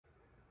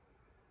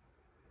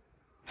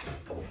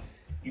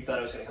You thought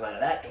I was gonna come out of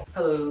that door.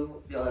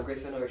 Hello,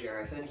 GRFN or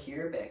GRFN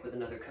here, back with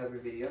another cover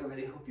video. I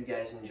really hope you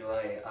guys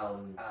enjoy.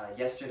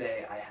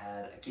 Yesterday I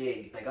had a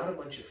gig, and I got a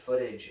bunch of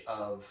footage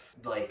of,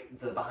 like,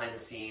 the behind the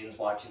scenes,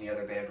 watching the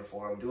other band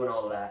perform, doing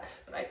all of that,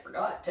 but I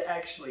forgot to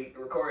actually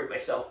record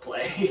myself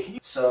play.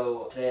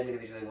 So today I'm gonna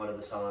be doing one of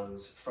the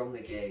songs from the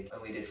gig, and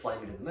we did Fly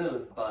Me to the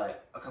Moon,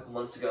 but a couple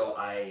months ago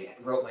I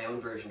wrote my own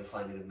version of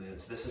Fly Me to the Moon,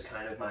 so this is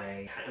kind of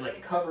like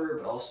a cover,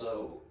 but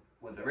also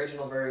with the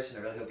original verse, and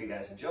I really hope you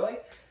guys enjoy.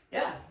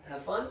 Yeah,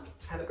 have fun,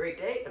 have a great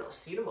day, and I'll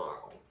see you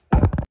tomorrow.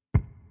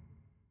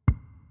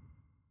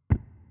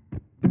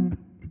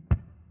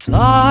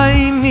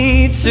 Fly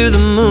me to the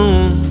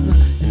moon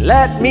and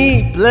let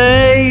me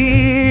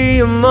play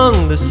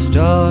among the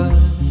stars.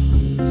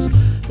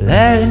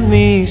 Let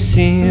me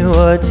see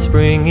what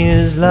spring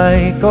is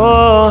like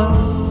on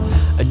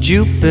a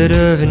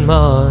Jupiter and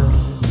Mars.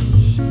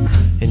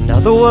 In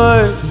other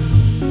words,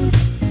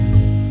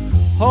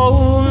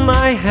 hold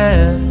my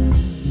hand.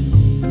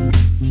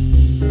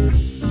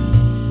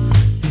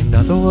 In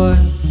other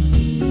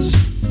words,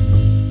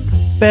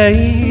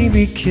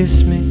 baby,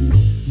 kiss me.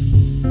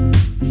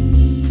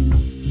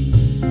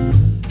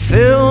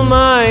 Fill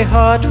my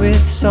heart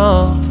with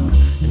song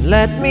and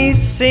let me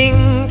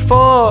sing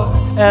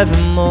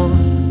forevermore.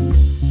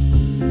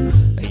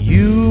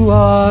 You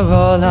are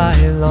all I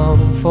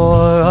long for,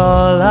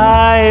 all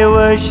I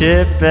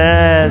worship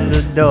and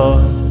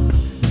adore.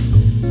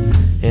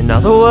 In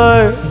other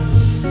words,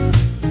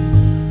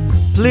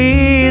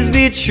 please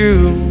be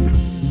true.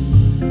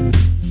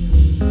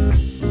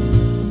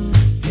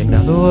 In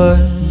other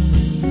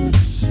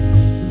words,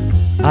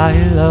 I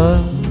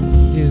love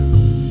you.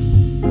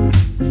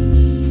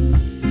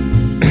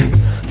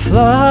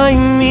 Fly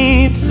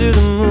me to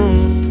the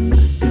moon,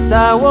 'cause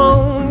I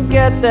won't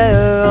get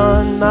there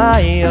on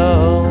my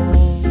own.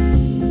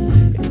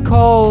 It's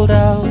cold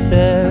out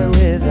there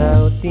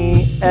without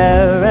the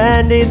air,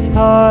 and it's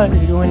hard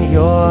when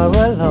you're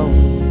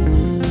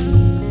alone.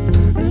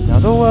 In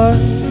other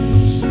words,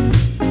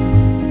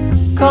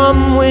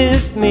 come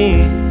with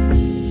me.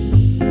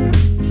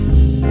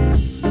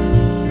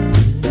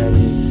 That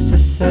is to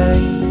say,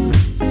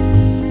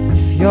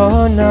 if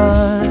you're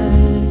not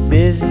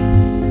busy,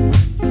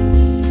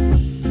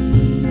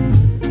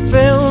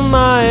 fill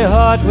my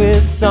heart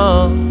with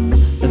song.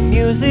 The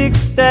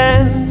music's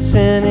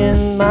dancing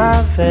in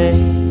my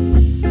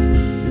veins,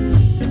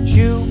 and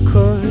you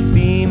could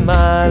be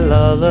my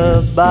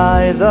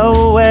lullaby the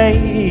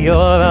way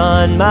you're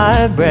on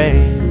my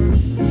brain.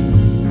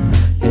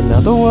 In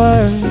other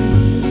words,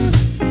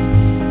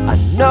 I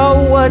know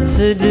what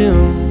to do.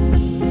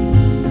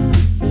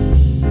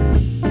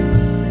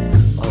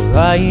 I'll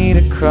write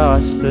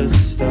across the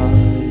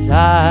stars,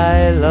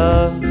 I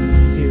love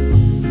you.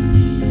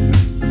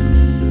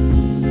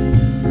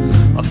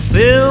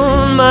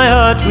 Fill my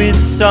heart with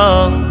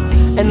song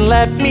and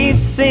let me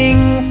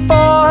sing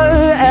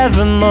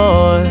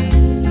forevermore.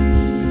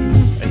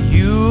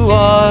 You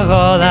are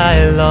all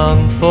I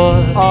long for,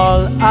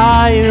 all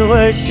I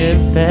worship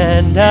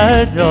and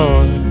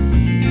adore.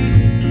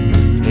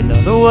 In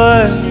other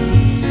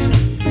words,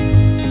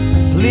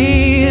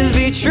 please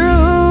be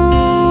true.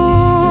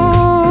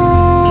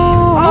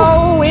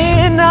 Oh,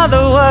 in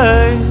other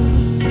words,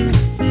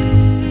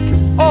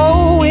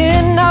 oh,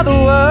 in other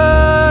words,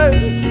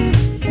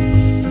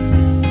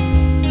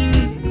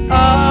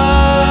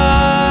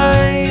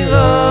 I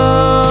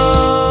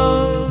love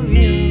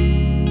you.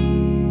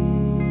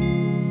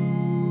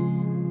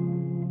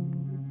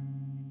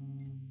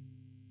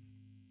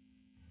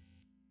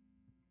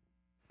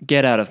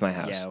 Get out of my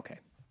house. Yeah, okay.